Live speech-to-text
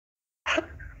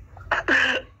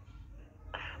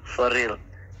For real.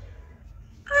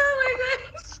 Oh my god.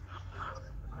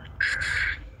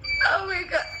 Oh my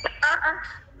god.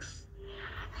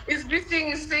 Is beating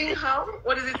is saying how?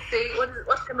 What does it say?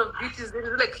 What kind of beat is it? Is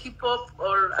it like hip hop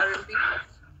or R&B?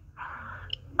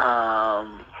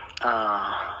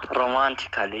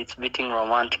 Romantically. It's beating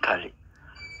romantically.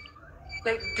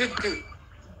 Like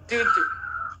do.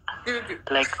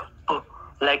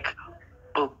 Like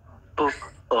boop.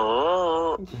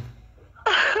 Oh.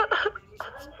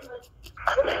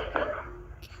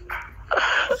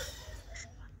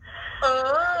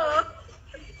 Oh.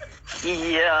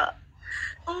 Yeah.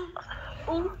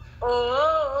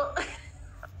 Oh.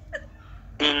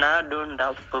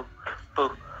 Inadunda boop.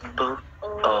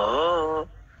 Oh.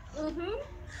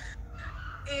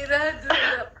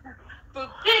 Inadunda boop.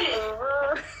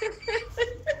 Oh.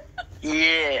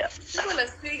 Yeah. People are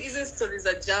saying hizi stories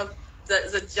za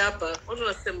jaba. What do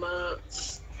I say, ma?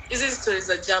 Hizi stories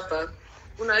za jaba.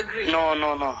 Una agree? No,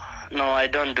 I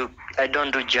don't do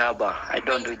jabba. I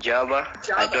don't do jabba.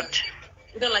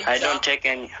 You don't like I jabba? don't take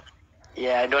any.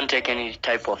 Yeah, I don't take any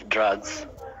type of drugs.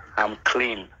 I'm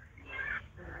clean.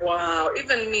 Wow,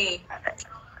 even me.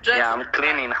 Yeah, I'm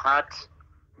clean in heart.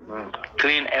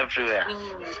 Clean everywhere.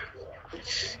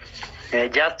 Yeah,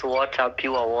 just water,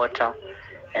 pure water,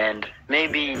 and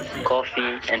maybe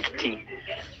coffee and tea.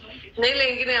 Na ile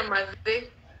ingine ya madhe?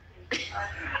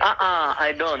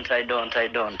 I don't.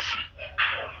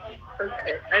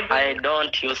 Okay. I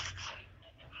don't use.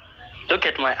 Look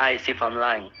at my eyes if I'm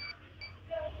lying.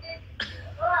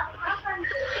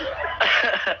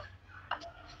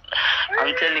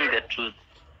 I'm telling the truth.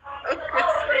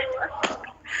 Okay.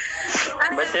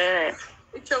 But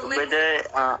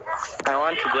I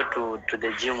want to go to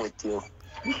the gym with you.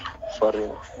 For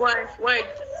real. Why?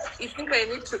 You think I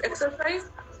need to exercise?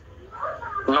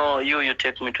 No, you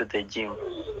take me to the gym.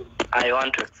 I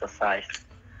want to exercise.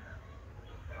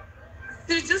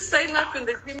 You just sign up in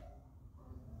the gym.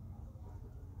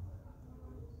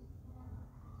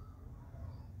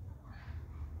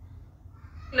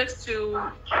 Next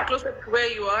to closer to where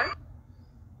you are.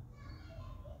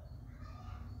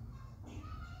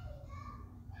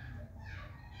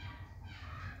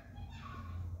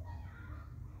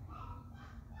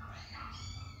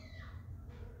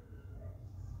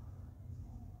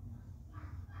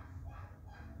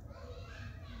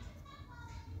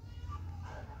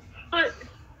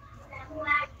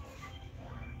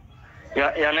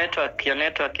 Your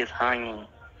network is hanging.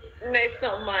 No, it's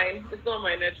not mine. It's not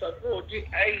my network. Oh, it's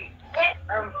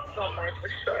not mine for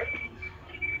sure.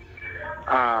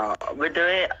 By the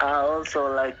way, I also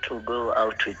like to go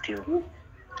out with you.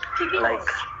 Like,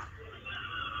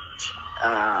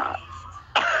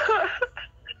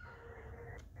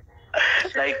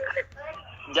 like,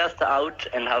 just out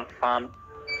and have fun.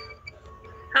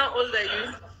 How old are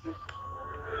you?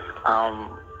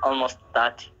 Almost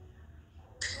 30.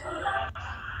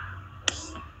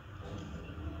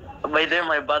 By then,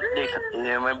 my birthday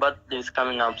is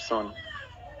coming up soon.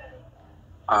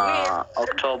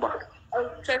 October. I'll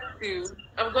stress you.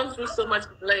 I've gone through so much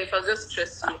in life. I'll just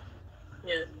stress you.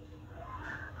 Yeah.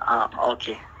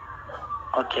 Okay.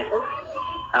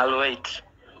 I'll wait.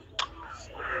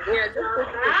 Yeah, just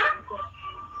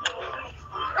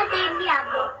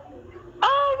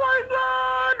Oh my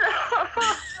God!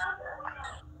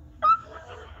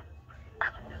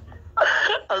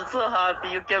 I'm so happy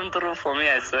you came through for me,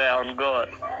 I swear on God.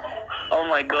 Oh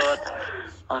my God.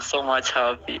 I'm so much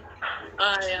happy.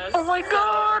 Yeah. Oh my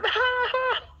God.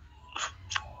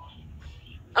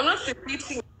 I'm not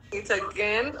repeating it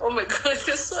again. Oh my God,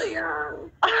 you're so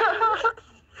young.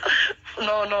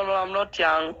 No, I'm not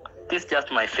young. This is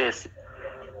just my face.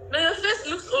 No, your face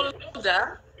looks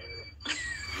older.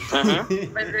 But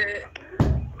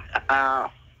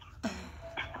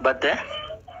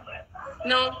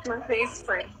no, my face is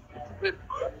fine. Good.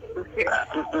 Okay.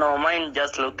 No, mine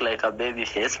just look like a baby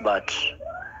face, but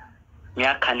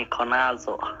miaka niko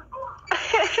nazo.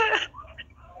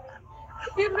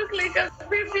 You look like a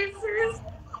baby face.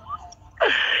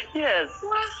 Yes.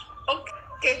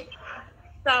 Okay.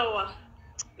 Sawa.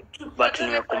 But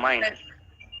nimekumind.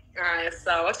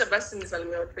 Sawa. Wacha basi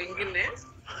nisalimie watu wengine.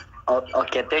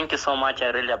 Okay, thank you so much.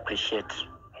 I really appreciate.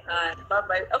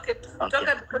 Bye. Okay. Bye.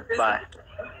 Bye.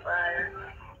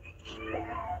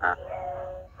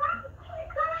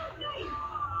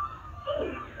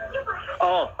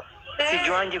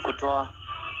 Sijuangi kutoa.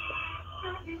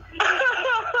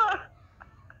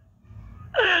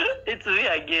 It's me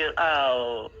again.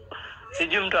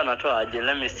 Sijui mtu anatoa aje.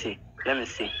 Let me see.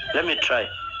 Let me try.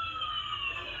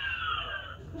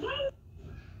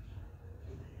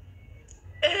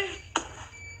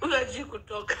 hajui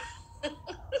kutoka.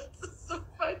 It's so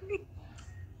funny.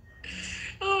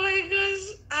 Oh my gosh.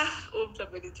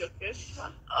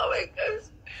 Oh my gosh.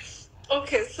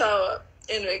 Okay, so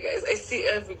anyway, guys, I see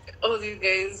all you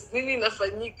guys. Nini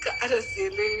nafanyika hata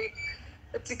sielewi.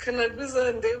 Ati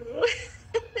kanaguza ndevu.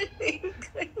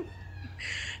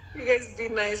 You guys be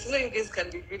nice. You know, you guys can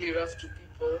be really rough to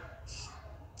people.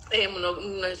 Hey,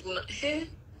 hey.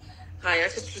 Hi, I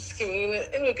just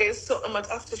anyway, guys. So I'm at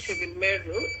aftershave in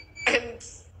Meru, and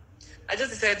I just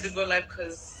decided to go live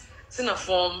because it's in a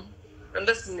form, and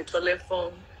that's in the toilet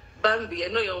form. Bambi, I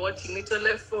know you're watching the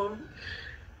toilet form.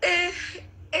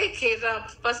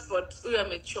 Rap passport. We are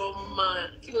mechoma.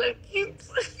 Kila kit.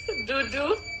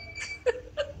 Dudu.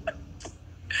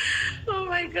 Oh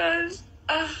my gosh.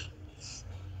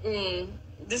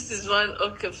 This is one.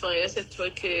 Okay, fine. I said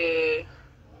okay.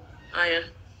 Aya.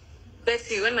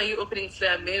 Betty, when are you opening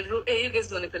Flare Meru? Hey, you guys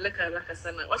don't peleka haraka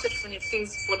sana. Wacha tufanye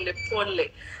things pole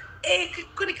pole. Hey,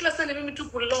 kuni kila sana mimi tu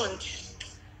launch.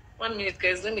 1 minute,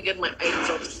 guys. Let me get my eye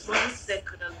drops. 1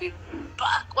 second, I'll be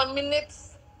back. 1 minute.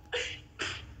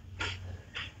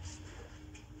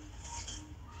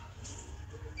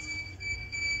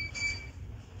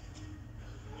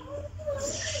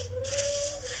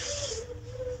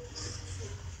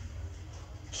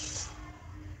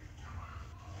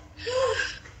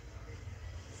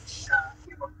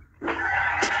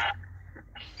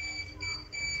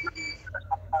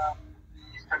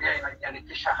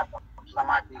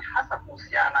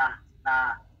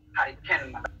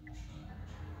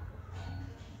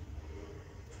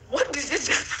 What did you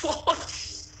just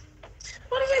watch?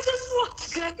 What did I just watch,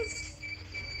 guys?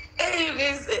 Hey, you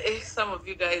guys, some of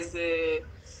you guys,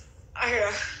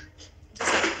 I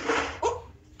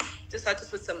just had to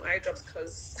put some eye drops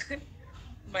because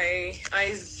my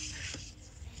eyes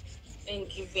ain't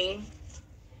giving.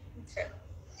 Okay.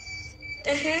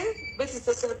 But it's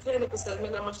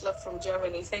a much love from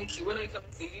Germany. Thank you. When I come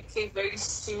to the UK very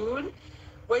soon,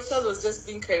 Rachel was just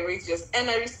being courageous, and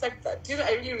I respect that. You know,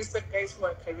 I really respect guys who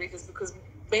are courageous because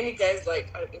many guys are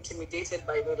intimidated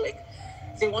by me. Like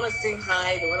they want to say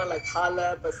hi, they want to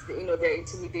holler, but they're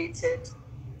intimidated.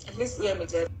 At least we are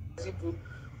majaribu.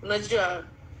 Unajua,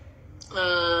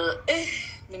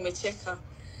 nimecheka.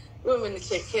 Wewe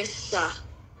umenichekesha.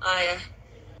 Aya,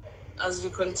 as we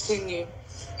continue.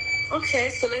 Okay,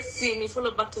 so let's see. We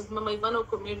follow back to Mama Ivana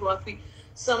Komeru wapi.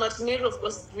 So I'm at Meru, of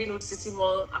course, Greenwood City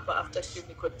Mall. After she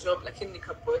got job, lakini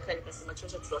nikaboeka nikasema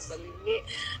chocha tuwasalimie.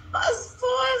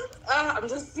 Passport. I'm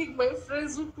just seeing my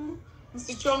friends huku.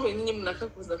 Msichome nyinyi mnakaa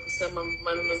kuza kusema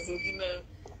maneno zingine.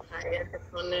 Haya,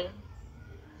 tuone.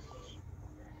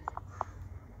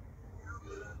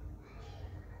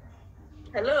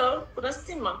 Hello, kuna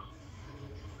stima?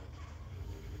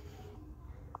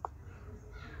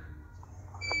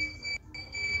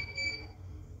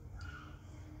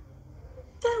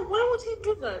 Why would he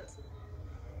do that?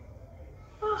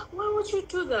 Why would you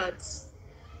do that?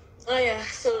 Yeah,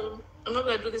 so I'm not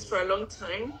going to do this for a long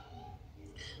time.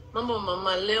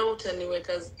 Mama, leo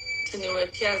taniwekea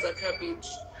za cabbage.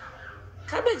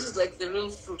 Cabbage is like the real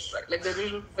fruit, right? Like the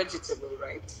real vegetable,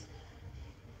 right?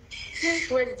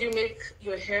 Where did you make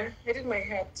your hair? I did my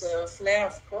hair at Flare,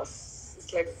 of course.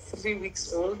 It's like 3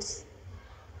 weeks old.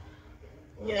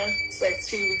 Yeah, it's like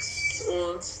 3 weeks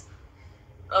old.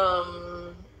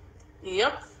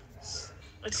 Yep.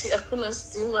 Ati hakuna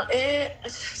stima.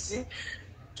 Ati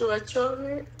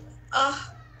tuwachome.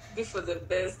 Before the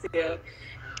best, yeah.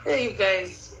 Hey, you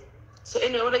guys. So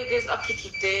anyway, what are you guys up to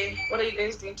today? What are you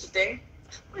guys doing today?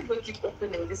 Why do I keep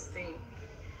opening this thing?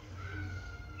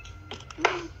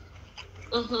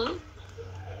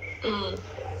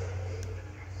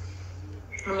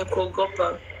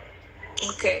 Amekogopa.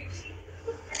 Okay.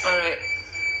 All right.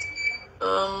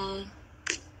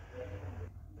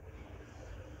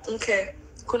 Okay.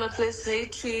 Kuna place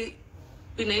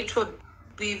inaitwa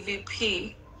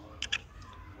BVP.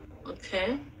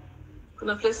 Okay.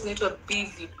 Kuna place inaitwa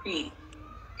BVP.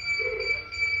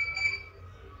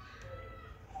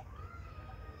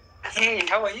 Hey,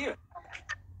 how are you?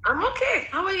 I'm okay.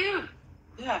 How are you?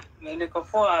 Yeah, niko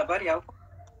poa. Habari yako?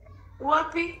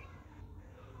 Wapi?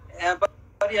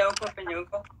 Habari yako penye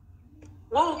uko?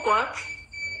 Wewe uko wapi?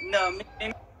 No,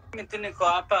 mimi tu niko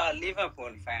hapa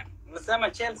Liverpool fan.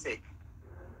 Unasema Chelsea?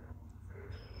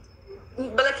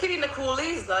 Lakini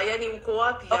nakuuliza, yani uko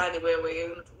wapi yani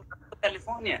wewe?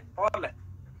 California. Pole.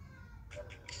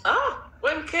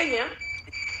 We're in Kenya?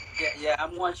 Yeah,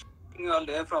 I'm watching you all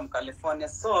the way from California.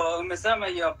 So, umesema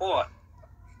you're poor.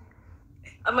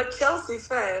 I'm a Chelsea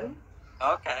fan.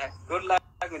 Okay, good luck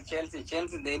with Chelsea.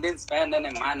 Chelsea, they didn't spend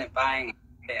any money buying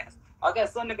Okay,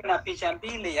 so niko na picha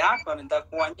mbili yako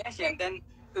nitakuonyesha and then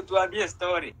tutuambie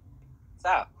story.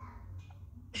 Sawa?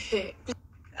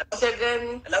 Picha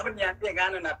gani? Alafu niambie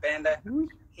gani unapenda.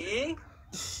 Hii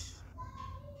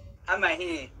ama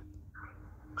hii?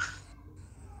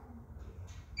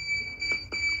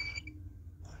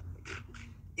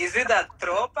 Is it a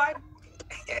throwback?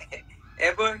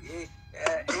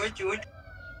 Which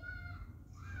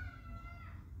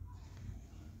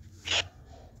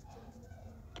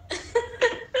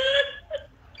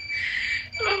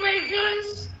Oh my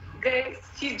gosh. Guys,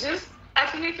 she just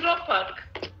actually threw a park.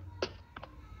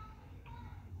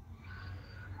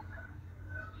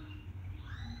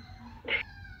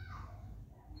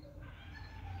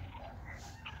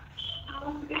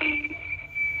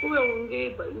 Who are we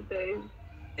by you guys?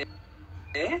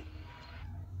 eh?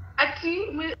 Ati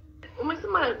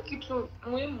umesema kitu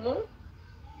muhimu.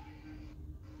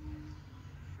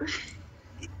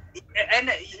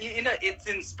 And you know it's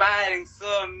inspiring,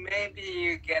 so maybe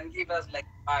you can give us like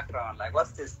background, like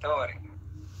what's the story?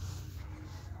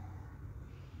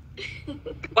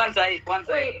 One side.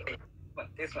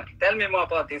 This one. Tell me more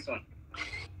about this one.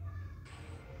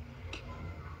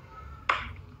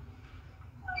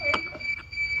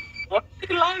 What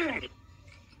are you laughing?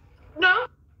 No.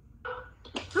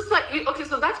 Just like okay,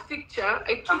 so that picture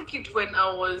I took it when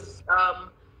I was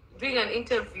doing an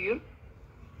interview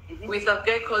with a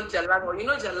guy called Jalango. You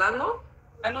know Jalango?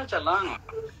 I know Chalango.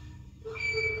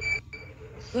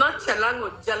 Not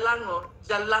Chalango, Jalango.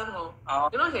 Jalango. Oh,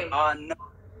 you know him? Oh no,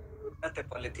 not a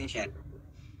politician.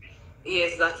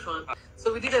 Yes, that one.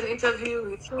 So we did an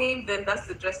interview with him. Then that's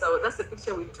the that's the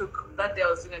picture we took that day. I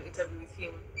was doing an interview with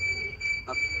him.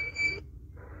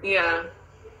 Yeah.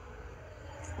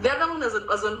 The other one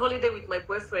was on holiday with my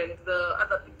boyfriend. The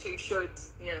other picture you showed,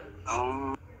 yeah.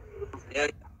 Oh, yeah,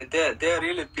 they're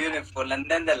really beautiful. And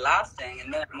then the last thing,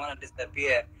 and then I'm gonna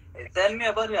disappear. Tell me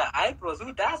about your eyebrows.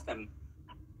 Who does them?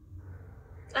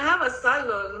 I have a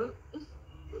salon.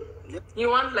 Yep. You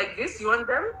want like this? You want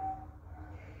them?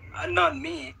 Not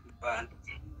me, but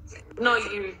no,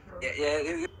 you.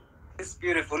 Yeah, it's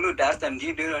beautiful. Who does them? Do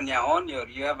you do it on your own, or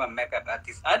you have a makeup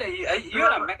artist? You're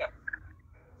a makeup.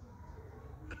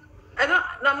 I'm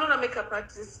not a makeup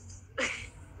artist.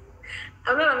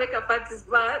 I'm not a makeup artist,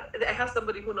 but I have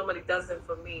somebody who normally does them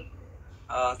for me.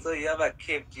 So you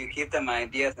give them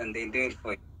ideas and they do it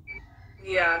for you.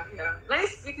 Yeah.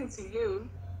 Nice speaking to you.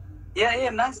 Yeah,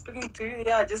 nice speaking to you.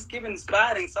 Yeah, just keep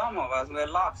inspiring some of us. We're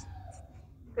lost.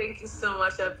 Thank you so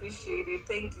much. I appreciate it.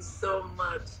 Thank you so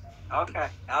much. Okay,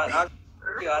 I'll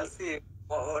see you.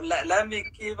 Let me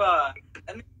give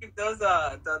those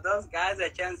guys a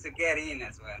chance to get in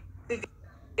as well.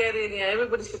 Get in here.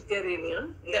 Everybody should get in here.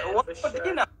 Yeah, what for sure.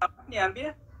 dinner,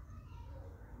 Niambia?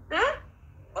 Huh?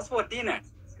 What's for dinner?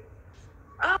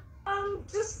 I'm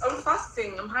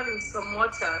fasting. I'm having some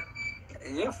water.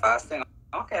 You're fasting?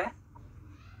 Okay.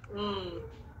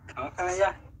 Okay,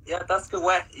 yeah, that's good.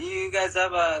 Well, you guys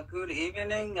have a good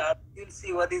evening. You'll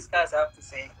see what these guys have to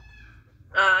say.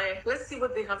 Let's see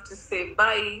what they have to say.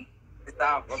 Bye.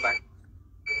 Bye-bye.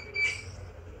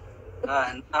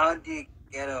 And how do you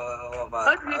get over?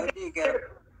 How do you get?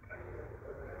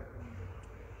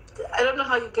 I don't know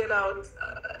how you get out.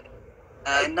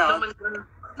 No.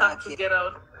 How to get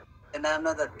out. And I'm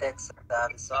not a Texan.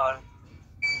 I'm sorry.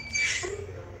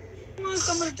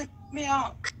 Somebody took me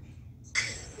out.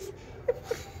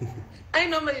 I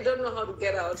normally don't know how to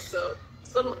get out, so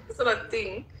it's not a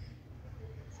thing.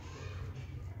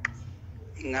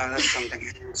 No, that's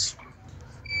something else.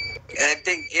 I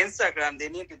think Instagram, they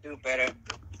need to do better.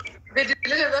 They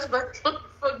deleted that, but don't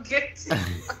forget.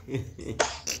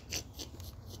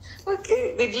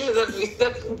 Okay, they deleted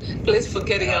that place for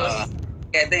getting out.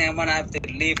 I think I'm gonna have to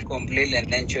leave completely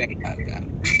and then join back.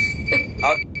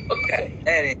 Okay.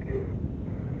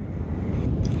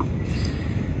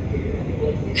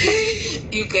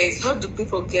 You guys, how do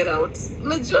people get out?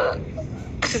 Najwa,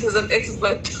 as an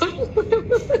expert, I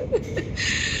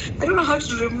don't know how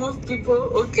to remove people.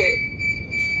 Okay.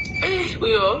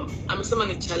 I'm someone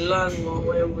in Chalango,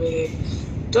 where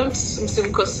don't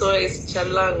msimkosoe, it's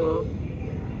Chalango.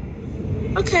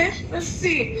 Okay, let's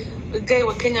see. The guy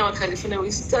wa Kenya wa California,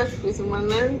 we start with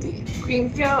Manandi,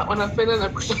 kuingia wanapenda na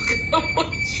kutoka.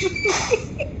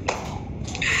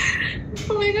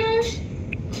 Oh my gosh.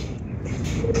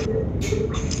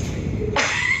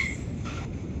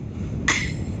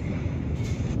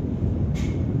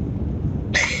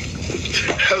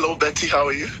 Hello, Betty. How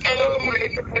are you? Oh my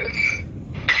gosh.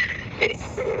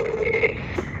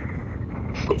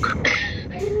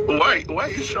 Why are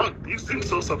you shocked? You seem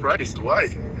so surprised. Why?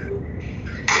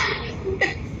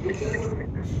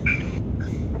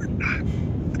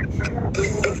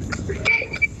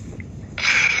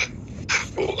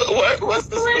 What's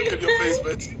this look in your face,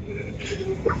 Betty?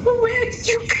 Where did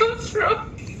you come from?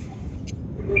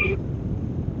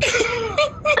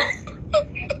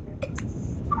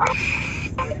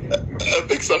 A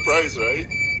big surprise, right?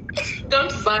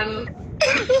 Don't ban.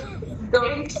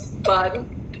 Don't ban.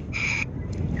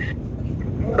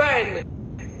 Burn.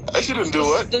 I shouldn't do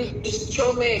what? Don't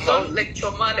chome. Don't like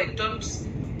choma. Like don't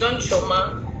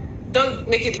choma. Don't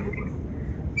make it.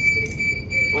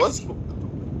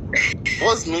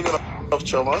 What's meaning of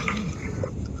choma?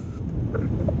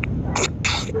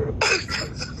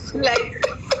 Like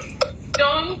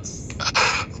don't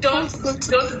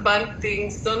ban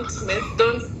things. Don't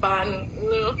ban.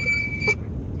 No.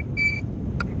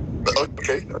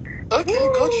 Okay, got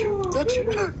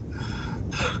you.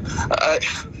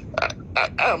 I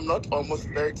am not almost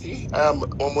 30. I am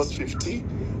almost 50,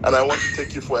 and I want to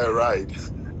take you for a ride.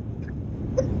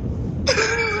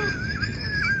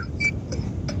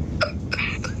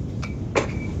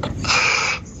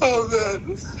 Oh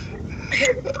man.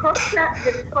 Helicopter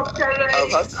ride.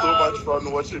 I've had so much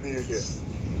fun watching you here.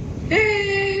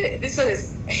 Hey, this one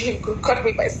is caught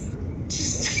me by.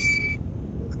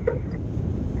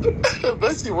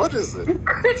 Bessie, what is it?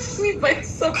 Caught me by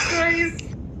surprise.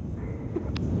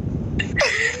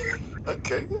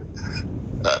 Okay.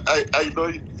 I know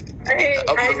you. I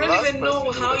don't even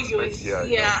know how you're here.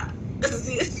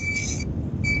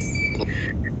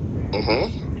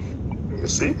 You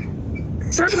see?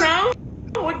 So now,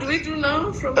 what do we do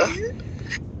now from here?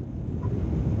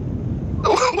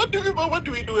 What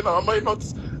do we do now? Am I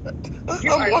not?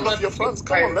 I'm one of your fans.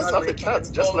 Come on, let's have a chat,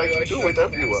 just like you do with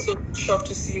everyone. I'm so shocked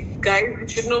to see guys. You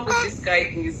should know who this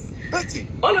guy is. Betty.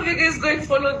 All of you guys go and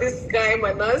follow this guy,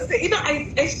 man. I was saying,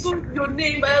 I saw your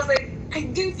name, but I was like, I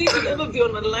didn't think you'd ever be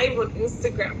on a live on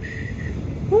Instagram.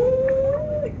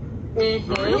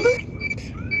 Really?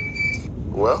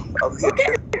 Well, I'm here.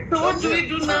 Okay, so what do we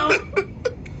do now?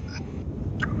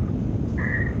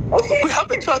 We have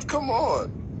a chat. Come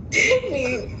on.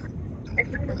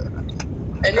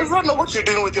 I don't know what you're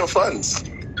doing with your fans.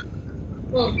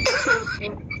 Let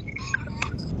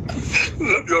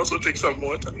me also take some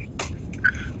water.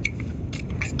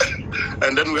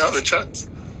 And then we have a chat.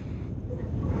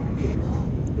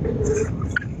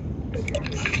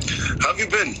 How have you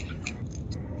been?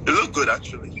 You look good,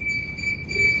 actually.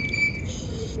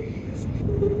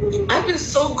 I've been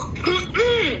so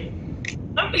good.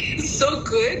 I've been so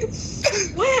good.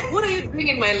 What are you doing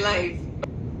in my life?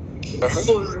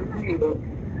 So real.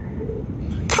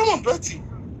 Come on, Betty.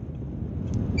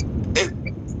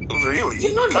 Really?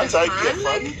 You're not Can't my I fan. be a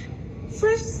fan? Like,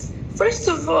 first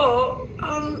of all,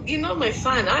 you're not my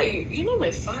fan. You're not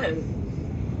my fan.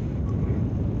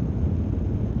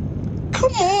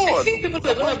 Come on. I think people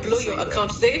are gonna blow your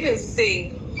account. They're even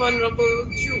saying honorable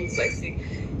Jews. I see.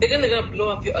 They're gonna blow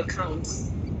up your account.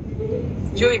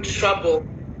 You're in trouble.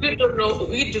 We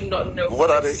do not know. What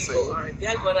are they saying?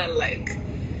 They're gonna like.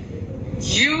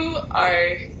 You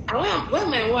are. Where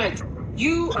my words?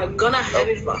 You are gonna have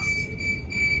it rough.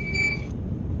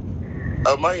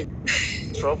 Am I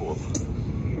in trouble?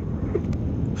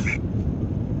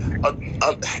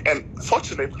 And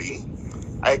fortunately,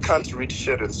 I can't read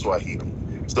shit in Swahili,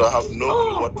 so I have no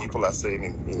clue what people are saying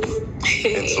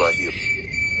in Swahili.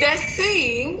 They're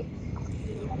saying,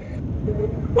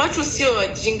 what was your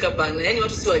jinga bana? And what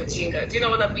was your jinga? Do you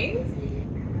know what I mean?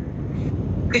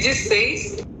 Did you say?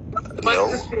 No.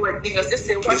 Just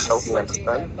say what Please help was me your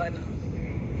understand. jinga bana?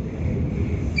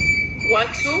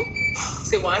 Watu?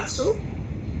 Say watu?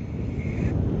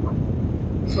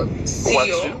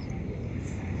 Sio.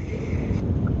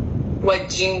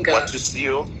 Wajinga. What to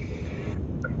seal?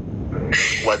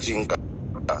 Wajinga.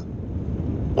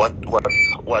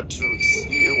 What to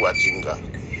seal? Wajinga.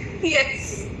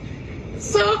 Yes.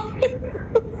 So,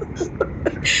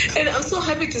 and I'm so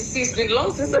happy to see. It's been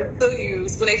long since I saw you.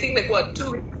 It's been, I think, like what,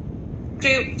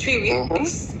 3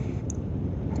 weeks.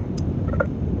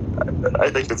 I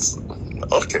think it's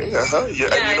okay. Yeah, Yeah,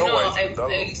 and you know why?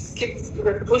 I skipped.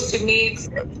 We're supposed to meet.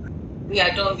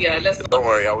 Let's Don't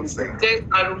worry, I would say. You guys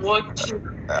are watching.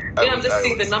 I'm just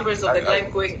seeing the numbers of the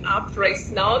live going up right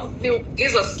now. The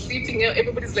guys are sleeping.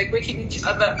 Everybody's like waking each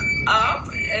other up,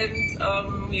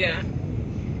 and yeah.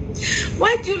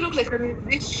 Why do you look like a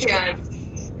musician?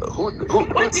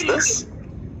 What's this?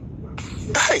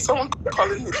 Hey, someone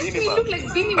calling me Beanie You Man. look like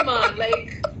Beanie Man,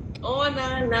 like oh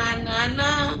na na na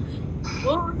na,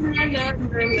 oh na na na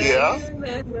na. Yeah.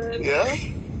 Na, na, na. Yeah.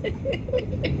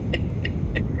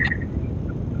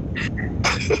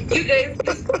 You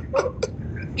guys,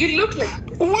 you look like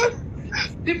What?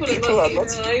 people People are are not.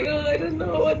 not I don't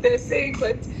know what they're saying,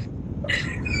 but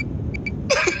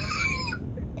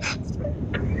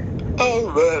Oh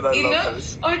man, I You love know,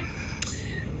 this. or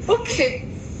okay,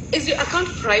 is your account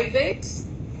private?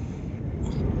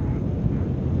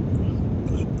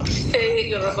 Hey,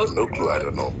 you're I have about no clue. I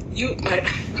don't know. you. I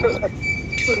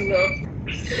don't know.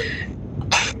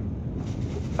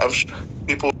 I'm sure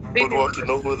people would want to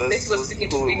know who Betty this was speaking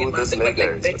to who Beanie Man, this but nigga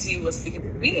like is. Betty was speaking to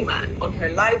Beanie Man on her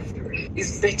live.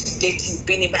 Is Betty dating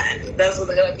Beanie Man? That's what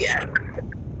they're gonna be at.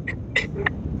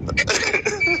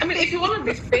 I mean, if you want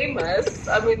to be famous,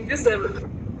 I mean, this is a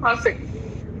perfect.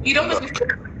 You don't want to be.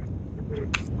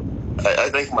 I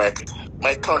think my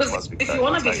account must be If private. you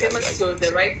want to be famous, you're in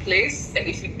the right place, and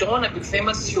if you don't want to be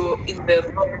famous, you're in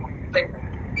the wrong place.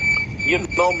 You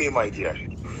know me, my dear.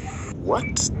 What?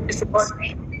 It's about.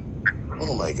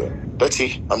 Oh my God,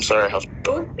 Betty. I'm sorry. I have.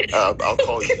 I'll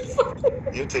call you.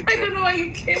 You take I care. don't know why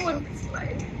you came on this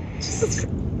slide. Jesus Christ.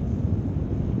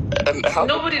 And how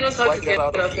Nobody knows do how I to get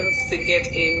out of here? things to get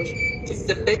in. It's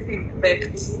the best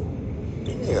effect.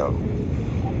 Damn.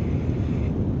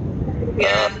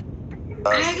 Yeah.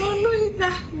 I don't know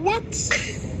either. What?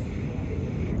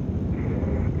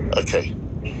 Okay.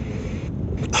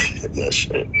 Yeah,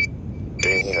 shit.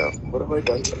 Damn. What have I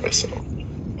done to myself?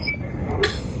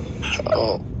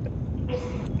 Oh.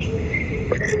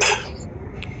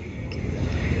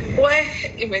 Why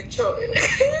immature?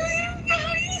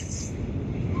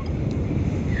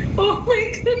 Oh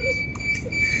my god.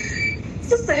 It's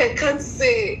just like I can't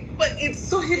say, but it's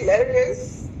so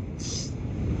hilarious.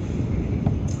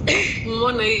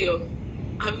 Mona,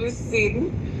 have you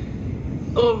seen?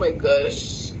 Oh my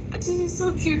gosh. I think he's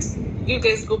so cute. You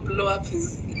guys go blow up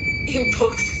his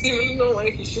inbox. You will know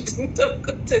why he shouldn't have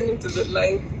gotten into the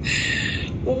live.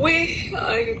 Where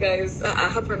are you guys? I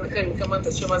happen to come on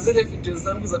the show. I said if you do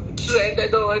something of a trend, I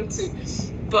don't want to.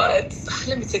 But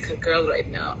let me take a girl right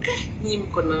now.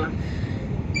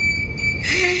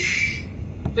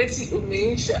 Betty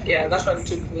Umeisha. Yeah, that one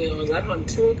took me out. That one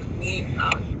took me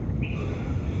out.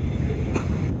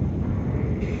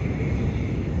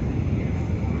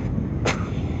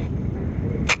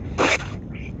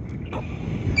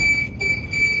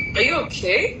 Are you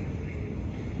okay?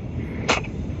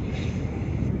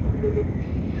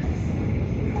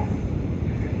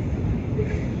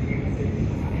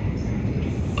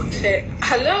 Okay.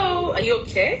 Hello, are you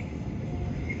okay?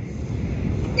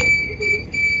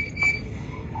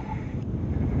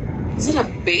 Is it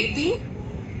a baby?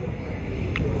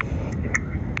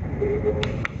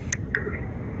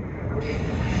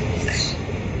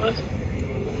 What?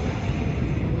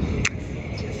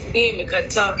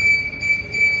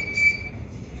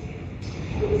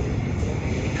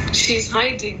 She's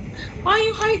hiding. Why are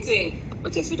you hiding?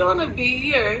 But if you don't want to be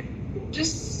here,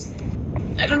 just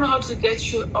I don't know how to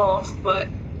get you off, but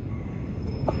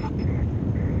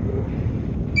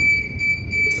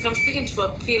it's like I'm speaking to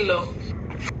a pillow.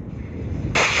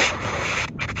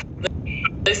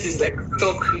 This is like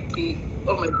so creepy.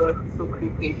 Oh my god, so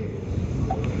creepy.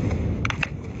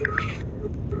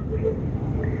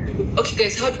 Okay,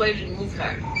 guys, how do I remove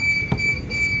her?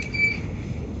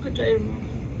 How do I remove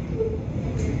her?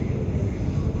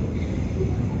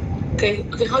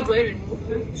 Okay, how do I remove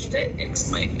her? Should I X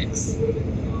my X?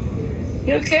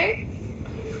 You okay?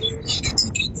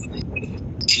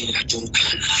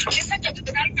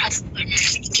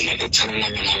 Kinakutana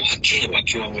na wanawake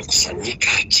wakiwa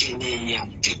wamekusanyika chini ya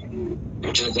mti.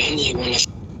 Utadhani wana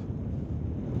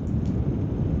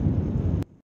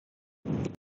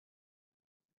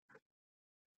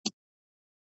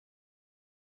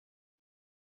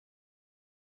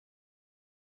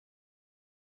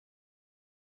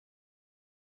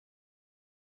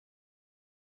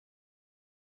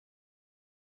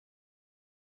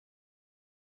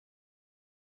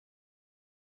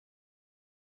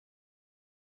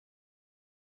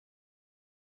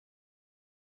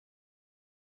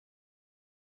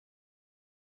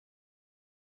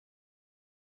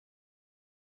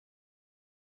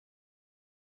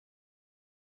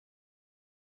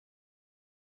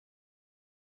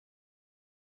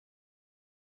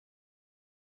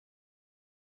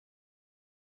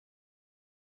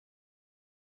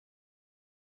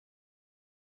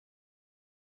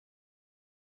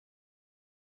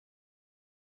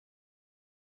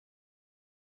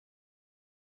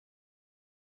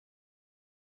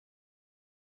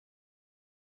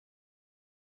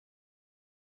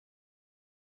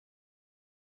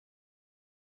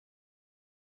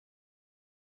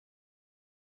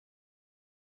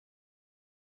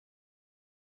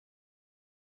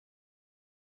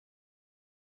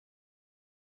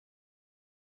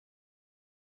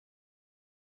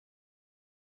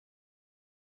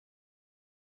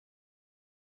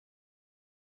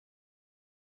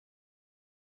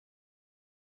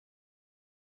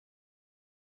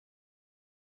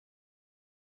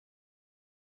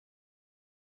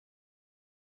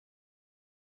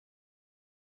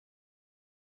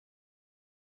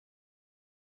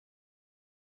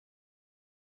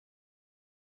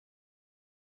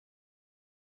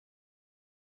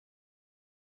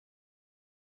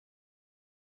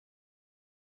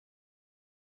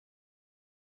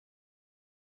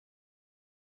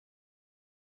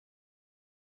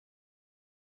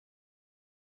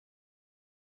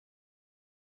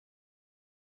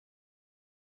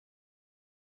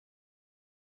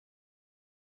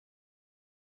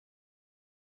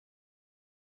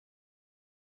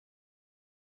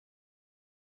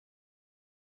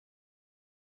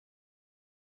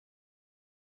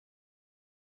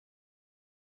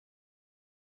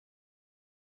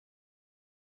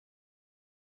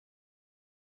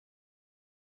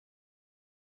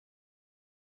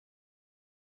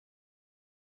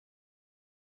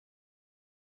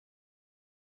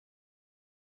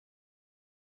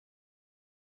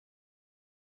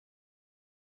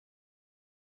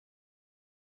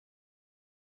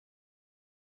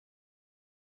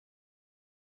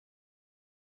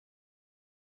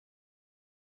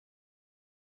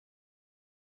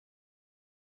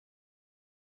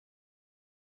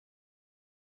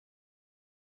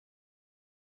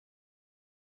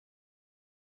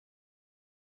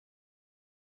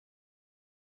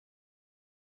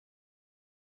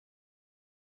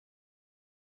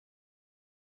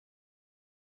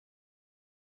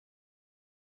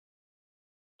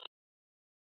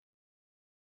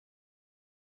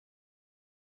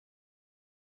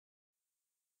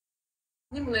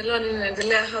Okay.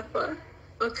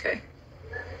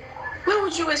 Where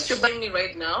would you wish to buy me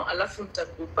right now? Alafu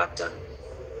mtakupata.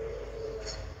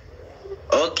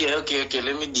 Okay.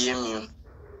 Let me DM you.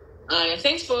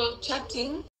 Thanks for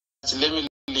chatting. Let me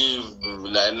leave.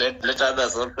 Let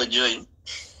others also join.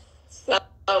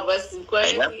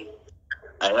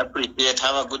 I appreciate.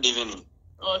 Have a good evening.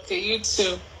 Okay, you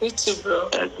too. You too, bro.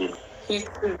 Okay. You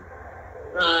too.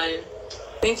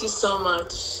 Thank you so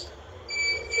much.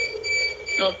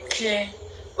 Okay.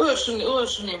 Uwe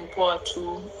shuni mpoa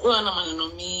tu. Uwe na maneno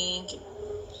mingi.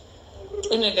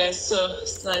 Anyway, guys, so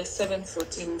it's like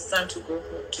 7:14. It's time to go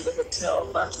to the hotel.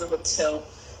 Back to the hotel.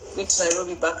 Go to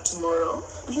Nairobi back tomorrow.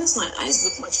 At least my eyes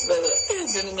look much better.